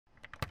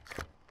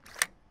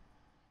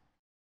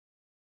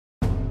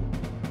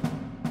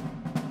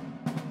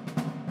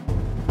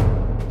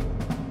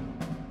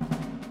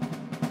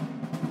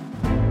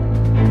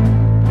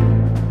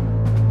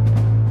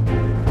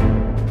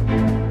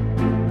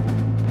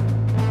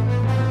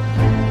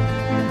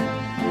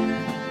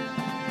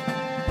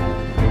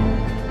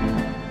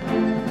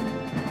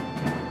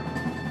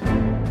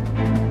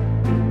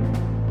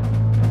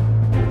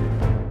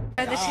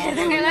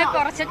പ്രതിഷേധങ്ങളെ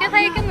കുറച്ചൊക്കെ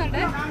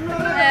സഹിക്കുന്നുണ്ട്.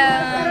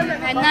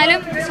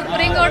 എന്നാലും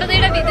സുപ്രീം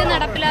കോടതിയുടെ വിധി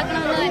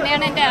നടപ്പിലാക്കണമെന്ന്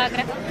തന്നെയാണ് എൻ്റെ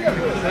ആഗ്രഹം.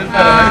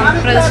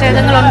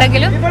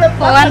 പ്രതിഷേധങ്ങളുണ്ടെങ്കിലും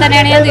പോകാൻ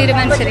തന്നെയാണ് ഞാൻ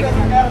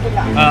തീരുമാനിച്ചിരിക്കുന്നത്.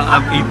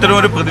 ഇത്തരം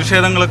ഒരു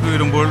പ്രതിഷേധങ്ങളൊക്കെ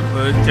വരുമ്പോൾ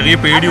ചെറിയ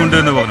പേടിയുണ്ട്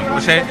എന്ന് പറഞ്ഞു.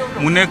 പക്ഷേ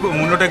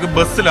മുന്നോട്ടേക്ക്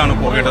ബസ്സിലാണ്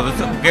പോകേണ്ടത്.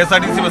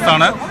 KSRTC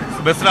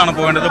ബസ്സിലാണ്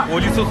പോകേണ്ടത്.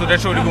 പോലീസ്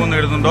സുരക്ഷ ഒരുക്കുമെന്ന്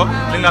കരുതുന്നുണ്ടോ,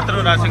 അല്ലെങ്കിൽ അത്ര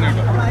ഒരു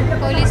ആശങ്കയുണ്ടോ?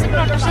 പോലീസ്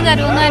പ്രൊട്ടക്ഷൻ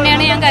തരുമെന്ന്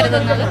തന്നെയാണ് ഞാൻ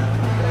കരുതുന്നത്.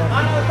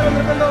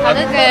 അത്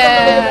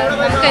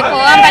നമുക്ക്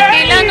പോകാൻ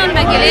പറ്റിയില്ല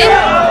എന്നുണ്ടെങ്കിൽ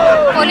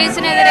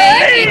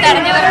പോലീസിനെതിരെയും ഈ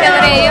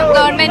തടഞ്ഞവർക്കെതിരെയും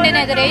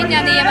ഗവൺമെന്റിനെതിരെയും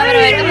ഞാൻ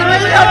നിയമപരമായിട്ട്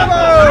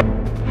മുന്നോട്ട്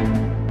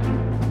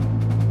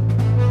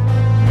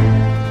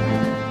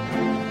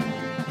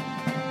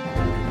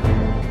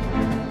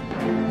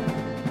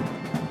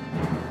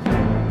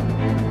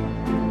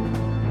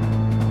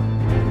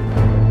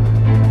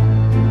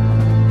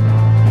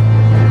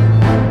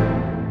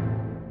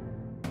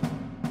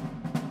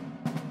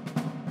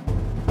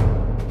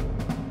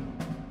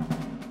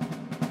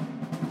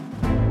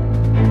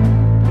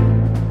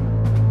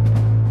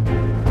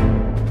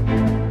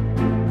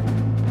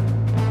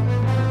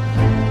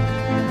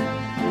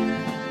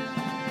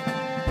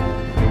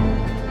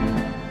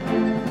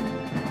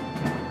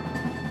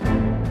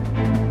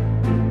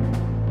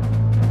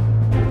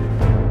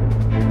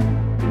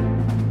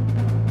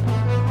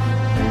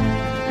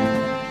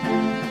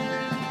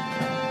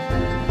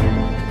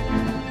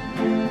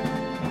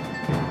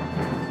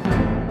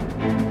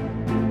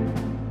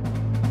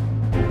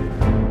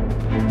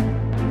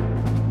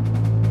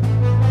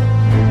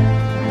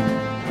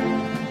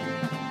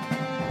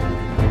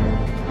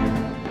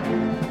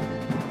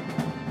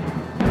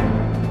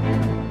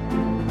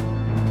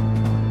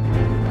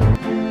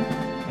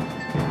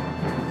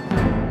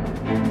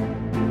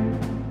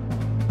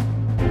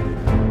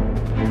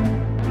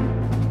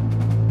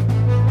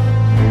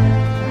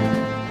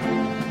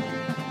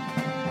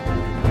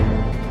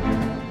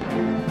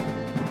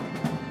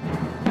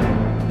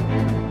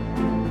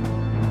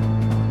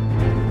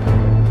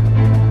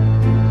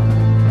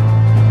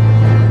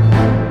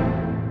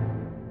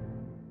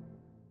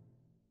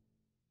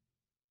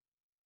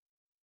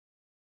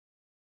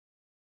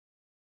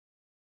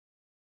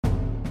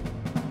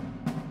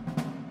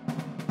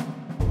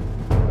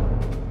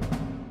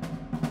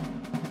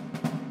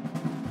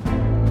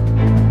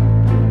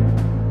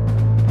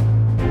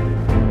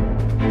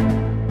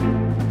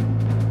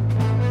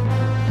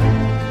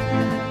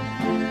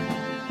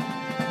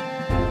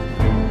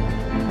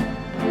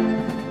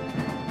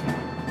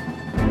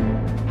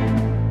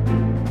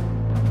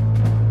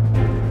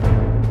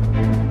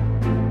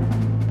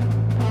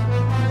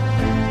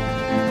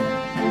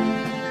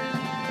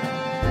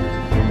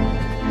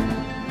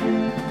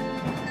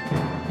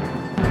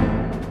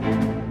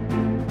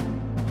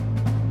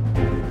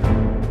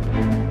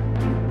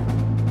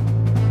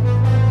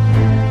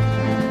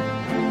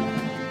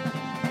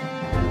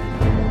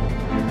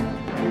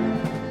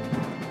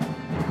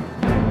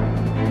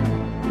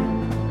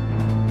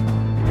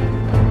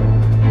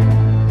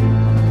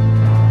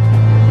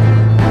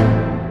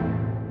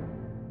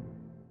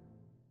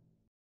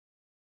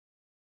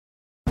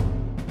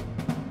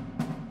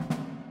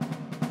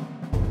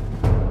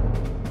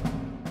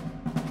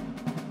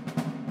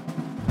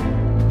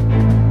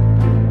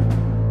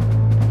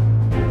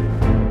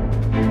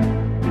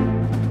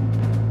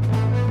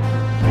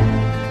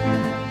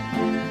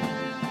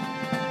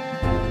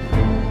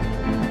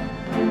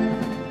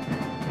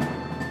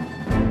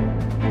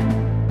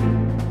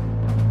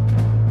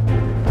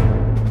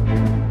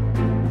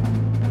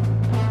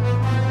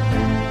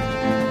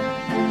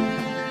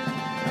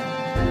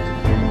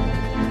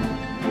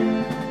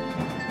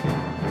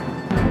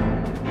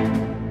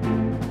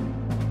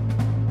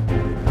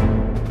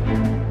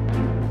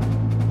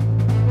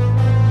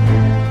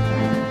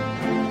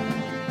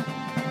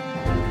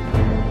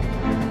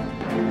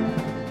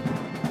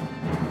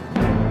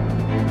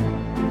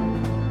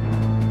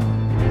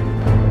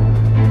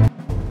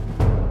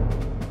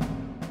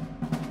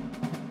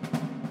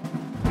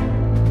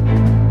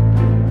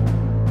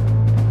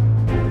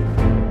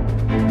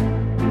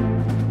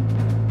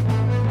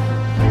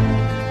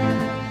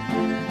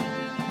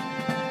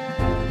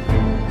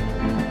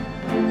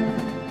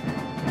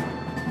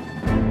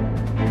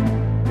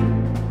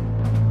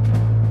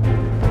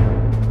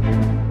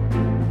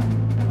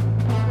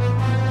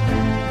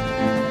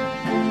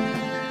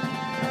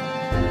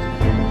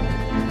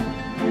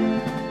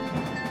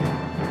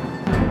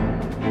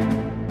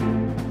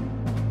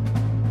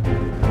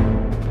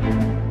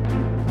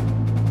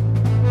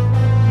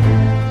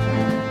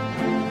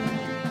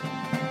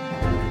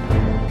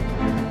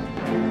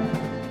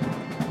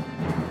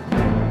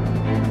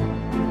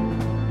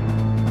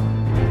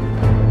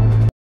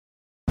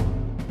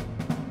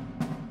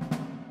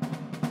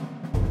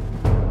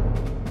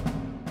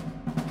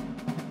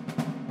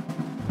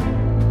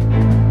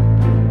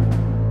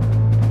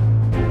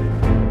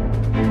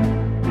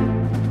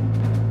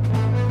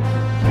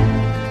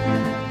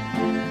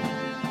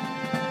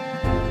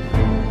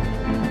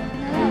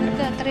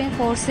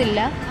ഫോഴ്സ്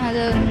ഇല്ല.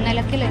 അത്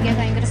നിലയ്ക്കലൊക്കെ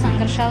ഭയങ്കര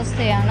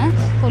സംഘർഷാവസ്ഥയാണ്.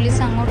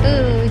 പോലീസ് അങ്ങോട്ട്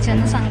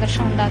ചെന്ന്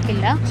സംഘർഷം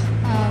ഉണ്ടാക്കില്ല.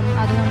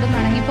 അതുകൊണ്ട്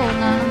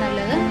മടങ്ങിപ്പോകുന്നതാണ്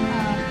നല്ലത്.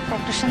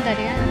 പ്രൊട്ടക്ഷൻ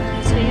തരിക,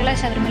 സ്ത്രീകളെ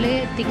ശബരിമലയിൽ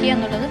എത്തിക്കുക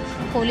എന്നുള്ളത്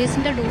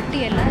പോലീസിൻ്റെ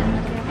ഡ്യൂട്ടിയല്ല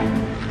എന്നതുകൊണ്ട്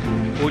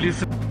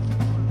പോലീസ്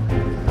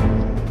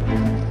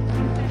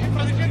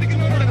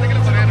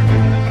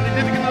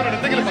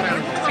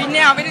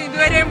പിന്നെ അവർ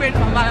ഇതുവരെയും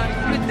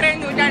ഇത്രയും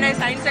നൂറ്റാണ്ട്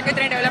സയൻസൊക്കെ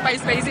ഇത്രയും ഡെവലപ്പായി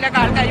സ്പേസിലൊക്കെ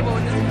ആൾക്കാർ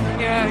പോകുന്നു,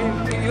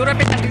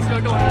 യൂറോപ്യൻ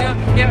കൺട്രീസിലോട്ട് പോകുന്നു,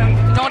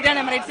 നോർത്തേൺ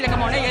എമിറേറ്റ്സിലൊക്കെ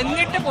പോകുന്നത്.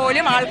 എന്നിട്ട്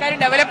പോലും ആൾക്കാർ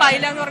ഡെവലപ്പ്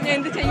ആയില്ല എന്ന് പറഞ്ഞാൽ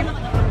എന്ത് ചെയ്യും?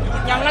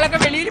 ഞങ്ങളൊക്കെ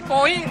വെളിയിൽ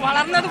പോയി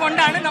വളർന്നത്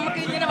കൊണ്ടാണ് നമുക്ക്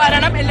ഇങ്ങനെ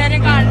വരണം,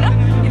 എല്ലാവരെയും കാണണം,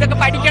 ഇതൊക്കെ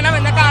പഠിക്കണം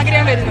എന്നൊക്കെ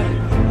ആഗ്രഹം വരുന്നത്.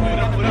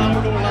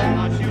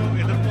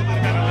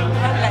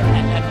 അല്ല,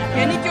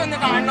 എനിക്കൊന്ന്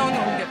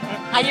കാണണമെന്നുണ്ട്.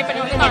 അയ്യപ്പനെ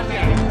ഒന്ന്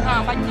കാണുകയാണ്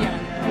പറ്റിയാണ്.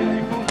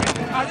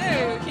 അത്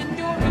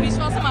ഹിന്ദു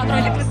വിശ്വാസം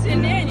മാത്രമല്ല,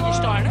 ക്രിസ്ത്യനെ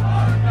എനിക്കിഷ്ടമാണ്.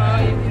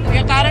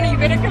 കാരണം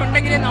ഇവരൊക്കെ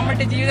ഉണ്ടെങ്കിൽ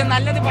നമ്മുടെ ജീവിതം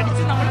നല്ലത്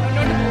പഠിച്ച് നമ്മൾ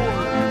മുന്നോട്ട് പോകുള്ളൂ.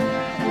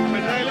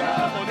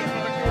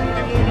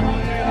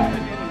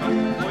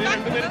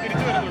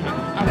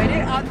 അവര്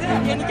അത്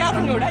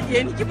എനിക്കറിഞ്ഞൂടാ,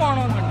 എനിക്ക്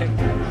പോകണമെന്നുണ്ട്.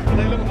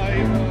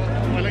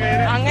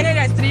 അങ്ങനെ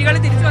സ്ത്രീകൾ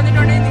തിരിച്ചു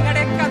വന്നിട്ടുണ്ടെങ്കിൽ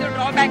നിങ്ങളുടെയൊക്കെ അത്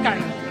ഡ്രോബാക്ക്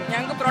ആണ്.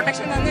 ഞങ്ങൾക്ക്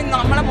പ്രൊട്ടക്ഷൻ തന്ന്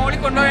നമ്മളെ മോളിൽ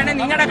കൊണ്ടുപോകേണ്ടത്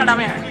നിങ്ങളുടെ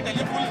കടമയാണ്.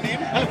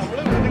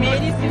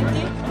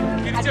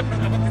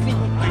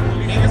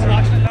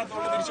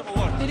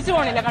 തിരിച്ചു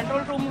പോകണില്ല,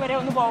 കൺട്രോൾ റൂം വരെ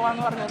ഒന്ന്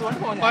പോവാന്ന് പറഞ്ഞതുകൊണ്ട്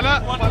പോകുന്നു.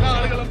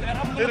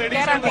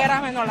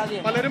 കയറാമെന്നുള്ളത്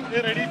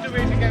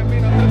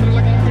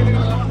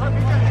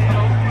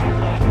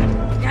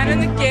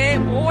ഞാനൊന്ന്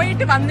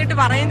പോയിട്ട് വന്നിട്ട്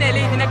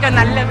പറയുന്നതല്ലേ ഇതിനൊക്കെ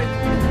നല്ലത്.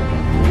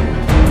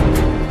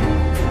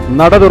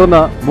 നട തുറന്ന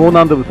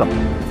 3-ാം ദിവസം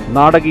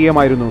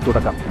നാടകീയമായിരുന്നു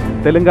തുടക്കം.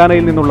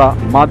 തെലങ്കാനയിൽ നിന്നുള്ള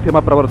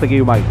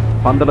മാധ്യമപ്രവർത്തകയുമായി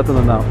പന്തളത്ത്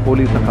നിന്ന്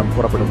പോലീസ് സംഘം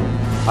പുറപ്പെടുന്നു.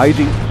 IG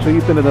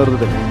ശ്രീജിത്തിന്റെ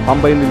നേതൃത്വത്തിൽ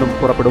പമ്പയിൽ നിന്നും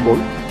പുറപ്പെടുമ്പോൾ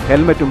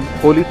ഹെൽമറ്റും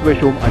പോലീസ്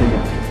വേഷവും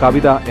അണിഞ്ഞ്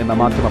കവിത എന്ന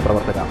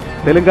മാധ്യമപ്രവർത്തക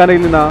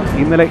തെലങ്കാനയിൽ നിന്ന്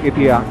ഇന്നലെ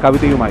എത്തിയ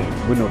കവിതയുമായി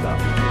മുന്നോട്ട്.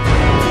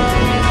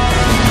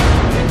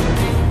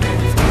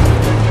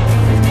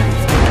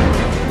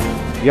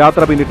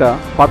 യാത്ര പിന്നിട്ട്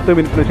 10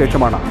 മിനിറ്റിന്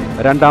ശേഷമാണ്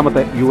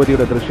രണ്ടാമത്തെ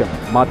യുവതിയുടെ ദൃശ്യം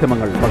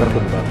മാധ്യമങ്ങൾ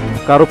പകർത്തുന്നത്.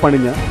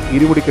 കറുപ്പണിഞ്ഞ്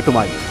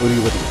ഇരുമുടിക്കെട്ടുമായി ഒരു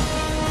യുവതി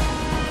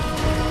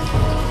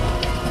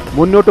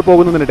മുന്നോട്ട്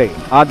പോകുന്നതിനിടെ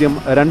ആദ്യം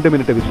 2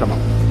 മിനിറ്റ് വിശ്രമം.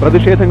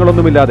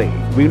 പ്രതിഷേധങ്ങളൊന്നുമില്ലാതെ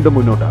വീണ്ടും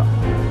മുന്നോട്ട്.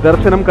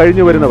 ദർശനം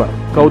കഴിഞ്ഞു വരുന്നവർ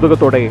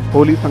കൗതുകത്തോടെ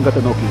പോലീസ്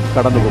സംഘത്തെ നോക്കി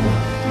കടന്നുപോകും.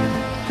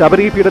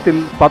 ശബരി പീഠത്തിൽ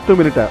 10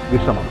 മിനിറ്റ്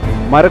വിശ്രമം.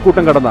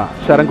 മരക്കൂട്ടം കടന്ന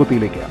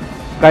ശരംകുത്തിയിലേക്ക്.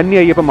 കന്നി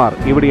അയ്യപ്പന്മാർ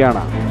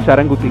ഇവിടെയാണ്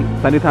ശരംകുത്തി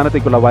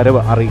സന്നിധാനത്തേക്കുള്ള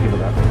വരവ്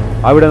അറിയിക്കുന്നത്.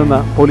 അവിടെ നിന്ന്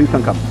പോലീസ്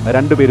സംഘം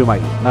 2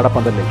 പേരുമായി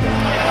നടപ്പന്തലിലേക്ക്.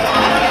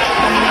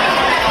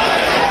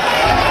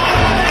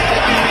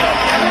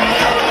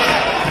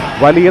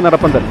 വലിയ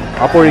നടപ്പന്തൽ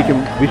അപ്പോഴേക്കും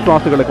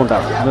വിശ്വാസികളെ കൊണ്ട്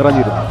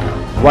നിറഞ്ഞിരുന്നു.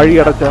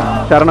 വഴിയടച്ച്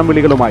ശരണം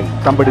വിളികളുമായി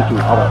തമ്പടിച്ചു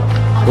അവർ.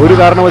 ഒരു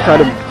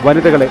കാരണവശാലും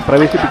വനിതകളെ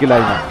പ്രവേശിപ്പിക്കില്ല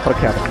എന്ന്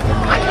പ്രഖ്യാപനം.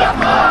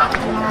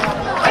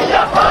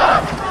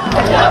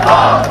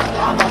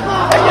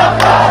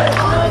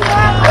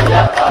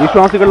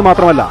 വിശ്വാസികൾ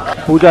മാത്രമല്ല,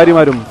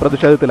 പൂജാരിമാരും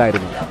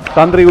പ്രതിഷേധത്തിലായിരുന്നു.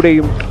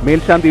 തന്ത്രിയുടെയും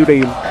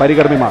മേൽശാന്തിയുടെയും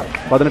പരികർമ്മിമാർ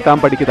 18-ാം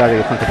പടിക്ക്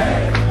താഴെ സംഘടിച്ചു.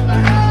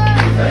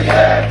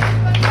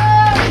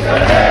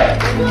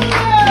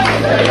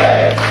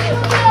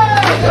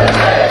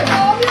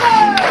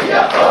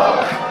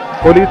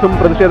 പോലീസും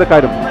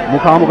പ്രതിഷേധക്കാരും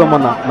മുഖാമുഖം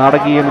വന്ന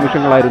നാടകീയ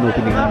നിമിഷങ്ങളായിരുന്നു.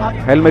 പിന്നീട്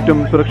ഹെൽമറ്റും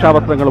സുരക്ഷാ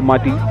വസ്ത്രങ്ങളും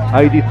മാറ്റി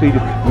IG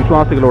ശ്രീജിത്ത്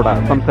വിശ്വാസികളോട്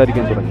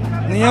സംസാരിക്കാൻ തുടങ്ങി.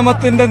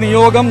 നിയമത്തിന്റെ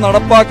നിയോഗം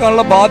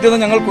നടപ്പാക്കാനുള്ള ബാധ്യത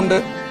ഞങ്ങൾക്കുണ്ട്.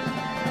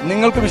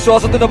 നിങ്ങൾക്ക്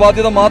വിശ്വാസത്തിന്റെ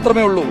ബാധ്യത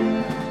മാത്രമേ ഉള്ളൂ.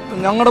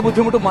 ഞങ്ങളുടെ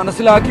ബുദ്ധിമുട്ട്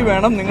മനസ്സിലാക്കി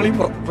വേണം നിങ്ങൾ ഈ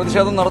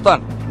പ്രതിഷേധം നടത്താൻ.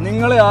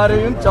 നിങ്ങളെ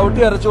ആരെയും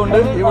ചവിട്ടി അരച്ചുകൊണ്ട്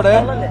ഇവിടെ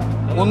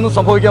ഒന്നും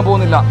സംഭവിക്കാൻ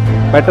പോകുന്നില്ല.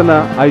 പെട്ടെന്ന്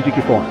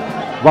IGക്ക് ഫോൺ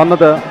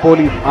വന്നത്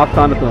പോലീസ്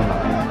ആസ്ഥാനത്ത് നിന്ന്.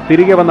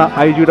 തിരികെ വന്ന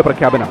IG-യുടെ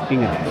പ്രഖ്യാപനം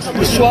ഇങ്ങനെ: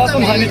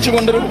 വിശ്വാസം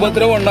ഹനിച്ചുകൊണ്ടൊരു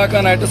ഉപദ്രവം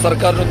ഉണ്ടാക്കാനായിട്ട്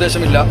സർക്കാരിന്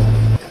ഉദ്ദേശമില്ല.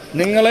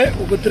 നിങ്ങളെ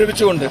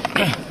ഉപദ്രവിച്ചുകൊണ്ട്,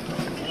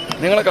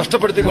 നിങ്ങളെ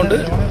കഷ്ടപ്പെടുത്തിക്കൊണ്ട്,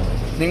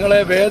 നിങ്ങളെ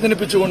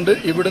വേദനിപ്പിച്ചുകൊണ്ട്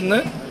ഇവിടുന്ന്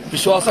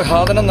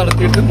വിശ്വാസഘാതനം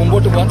നടത്തിയിട്ട്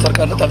മുമ്പോട്ട് പോകാൻ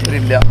സർക്കാരിന്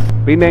താല്പര്യമില്ല.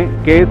 പിന്നെ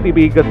KSEB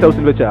ഗസ്റ്റ്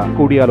ഹൌസിൽ വെച്ച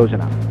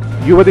കൂടിയാലോചന.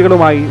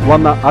 യുവതികളുമായി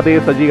വന്ന അതേ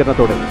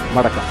സജ്ജീകരണത്തോടെ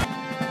മടക്കം.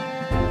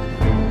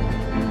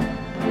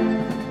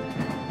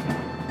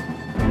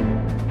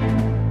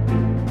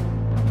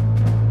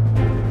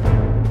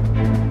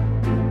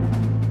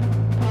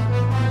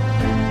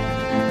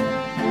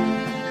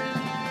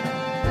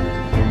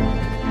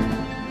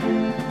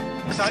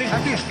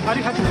 Are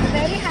you happy?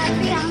 Very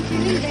happy. I'm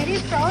feeling very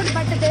proud.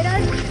 But there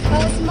are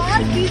small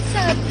kids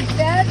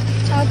there.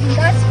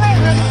 That's why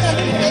I'm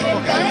coming very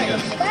proud.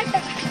 But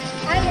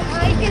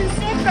I can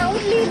say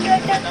proudly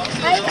that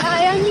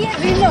I am a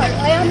winner.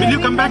 Will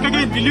you come back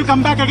again? Will you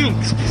come back again?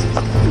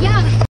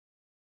 Yeah.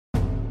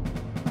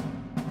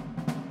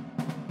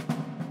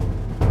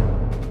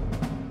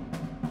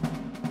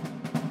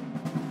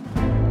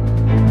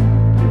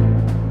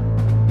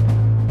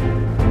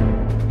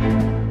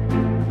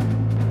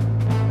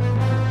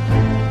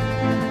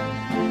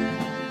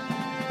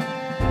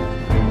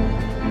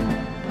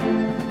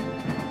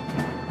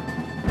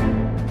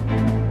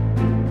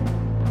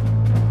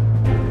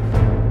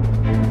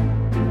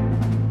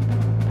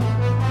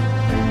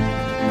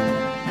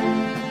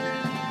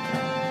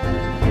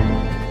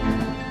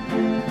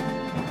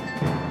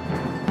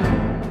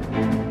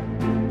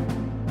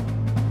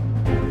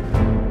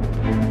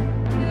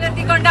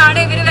 ജീവനാണ്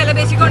ഇവര്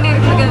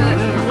വിലപേശിക്കൊണ്ടിരിക്കുന്നത്.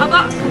 അപ്പൊ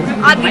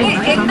അതിന്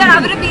എന്താണ്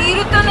അവര്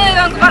ഭീരുത്വം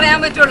നമുക്ക് പറയാൻ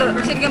പറ്റുള്ളൂ.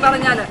 ശരിക്കും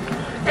പറഞ്ഞാല്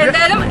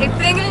എന്തായാലും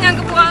എത്രയെങ്കിലും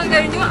ഞങ്ങൾക്ക് പോകാൻ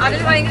കഴിഞ്ഞു, അതിൽ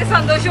ഭയങ്കര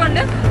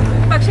സന്തോഷമുണ്ട്.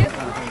 പക്ഷെ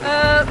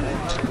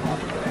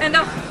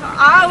എന്താ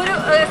ആ ഒരു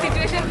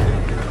സിറ്റുവേഷൻ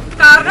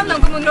കാരണം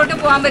നമുക്ക് മുന്നോട്ട്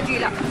പോകാൻ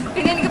പറ്റിയില്ല.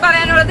 പിന്നെ എനിക്ക്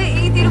പറയാനുള്ളത്,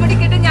 ഈ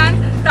തിരുമുടിക്കെട്ട് ഞാൻ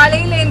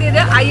തലയിൽ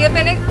ഏന്തിയത്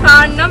അയ്യപ്പനെ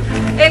കാണണം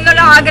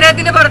എന്നുള്ള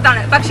ആഗ്രഹത്തിന്റെ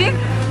പുറത്താണ്. പക്ഷെ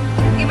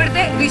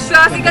ഇവിടുത്തെ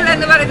വിശ്വാസികൾ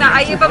എന്ന് പറയുന്ന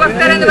അയ്യപ്പ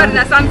ഭക്തർ എന്ന്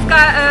പറയുന്ന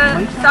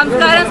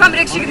സംസ്കാരം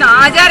സംരക്ഷിക്കുന്ന,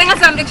 ആചാരങ്ങൾ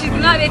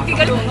സംരക്ഷിക്കുന്ന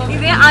വ്യക്തികൾ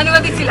ഇതിനെ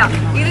അനുവദിച്ചില്ല.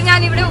 ഇത് ഞാൻ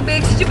ഇവിടെ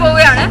ഉപേക്ഷിച്ചു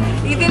പോവുകയാണ്.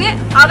 ഇതിന്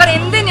അവർ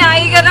എന്ത്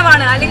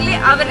ന്യായീകരണമാണ്, അല്ലെങ്കിൽ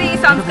അവരുടെ ഈ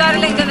സംസ്കാര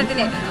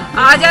ലംഘനത്തിന്,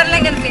 ആചാര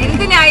ലംഘനത്തിന്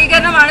എന്ത്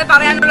ന്യായീകരണമാണ്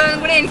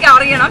പറയാനുള്ളതെന്നും കൂടി എനിക്ക്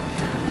അറിയണം.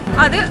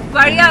 അത്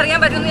വഴി അറിയാൻ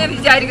പറ്റുമെന്ന് ഞാൻ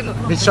വിചാരിക്കുന്നു.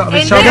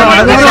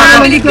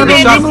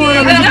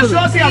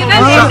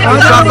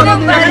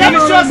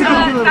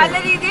 നല്ല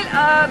രീതിയിൽ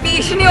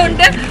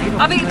ഭീഷണിയുണ്ട്.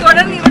 അപ്പൊ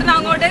തുടർന്ന് ഇവിടുന്ന്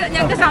അങ്ങോട്ട്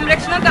ഞങ്ങൾക്ക്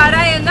സംരക്ഷണം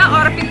തരാ എന്ന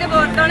ഉറപ്പിന്റെ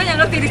പുറത്താണ്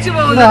ഞങ്ങൾ തിരിച്ചു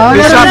പോകുന്നത്.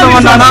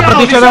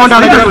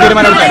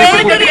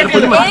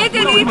 ഏത്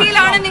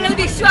രീതിയിലാണ് നിങ്ങൾ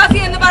വിശ്വാസി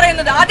എന്ന്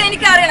പറയുന്നത്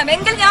അതെനിക്ക് അറിയണം.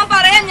 എങ്കിൽ ഞാൻ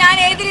പറയാം ഞാൻ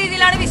ഏത്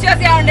രീതിയിലാണ്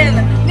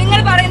വിശ്വാസിയാവേണ്ടതെന്ന്. നിങ്ങൾ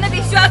പറയുന്ന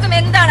വിശ്വാസം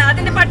എന്താണ്,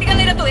 അതിന്റെ പട്ടിക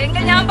നിരത്തു.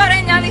 എങ്കിൽ ഞാൻ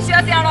പറയാം ഞാൻ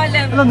വിശ്വാസിയാണോ അല്ലേ.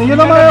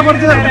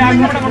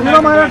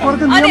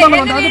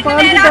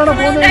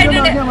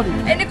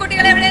 എന്റെ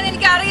കുട്ടികൾ എവിടെയെന്ന്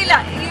എനിക്ക് അറിയില്ല.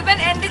 ഈവൻ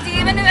എന്റെ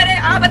ജീവന് വരെ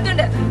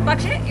ആപത്തുണ്ട്.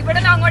 പക്ഷെ ഇവിടെ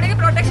നിന്ന് അങ്ങോട്ടേക്ക്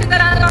പ്രൊട്ടക്ഷൻ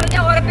തരാന്ന് പറഞ്ഞ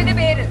ഉറപ്പിന്റെ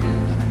പേര്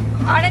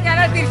ആണ് ഞാൻ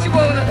തിരിച്ചു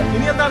പോകുന്നത്.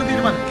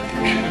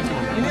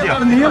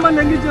 നിയമം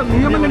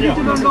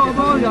ലംഘിച്ചിട്ടുണ്ടോ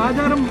അതോ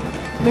ആചാരം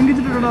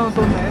ലംഘിച്ചിട്ടുണ്ടോ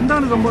തോന്നുന്നത്?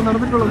 എന്താണ് സംഭവം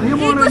നടന്നിട്ടുള്ളത്?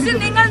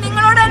 നിങ്ങൾ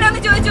നിങ്ങളോട് തന്നെ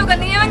ഒന്ന് ചോദിച്ചു നോക്കുക.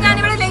 നിയമം ഞാൻ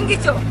ഇവിടെ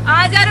ലംഘിച്ചോ?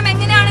 ആചാരം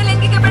എങ്ങനെയാണ്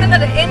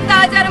ലംഘിക്കപ്പെടുന്നത്? എന്ത്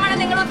ആചാരമാണ്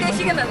നിങ്ങൾ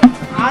ഉദ്ദേശിക്കുന്നത്?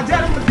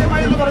 ആചാരം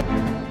കൃത്യമായി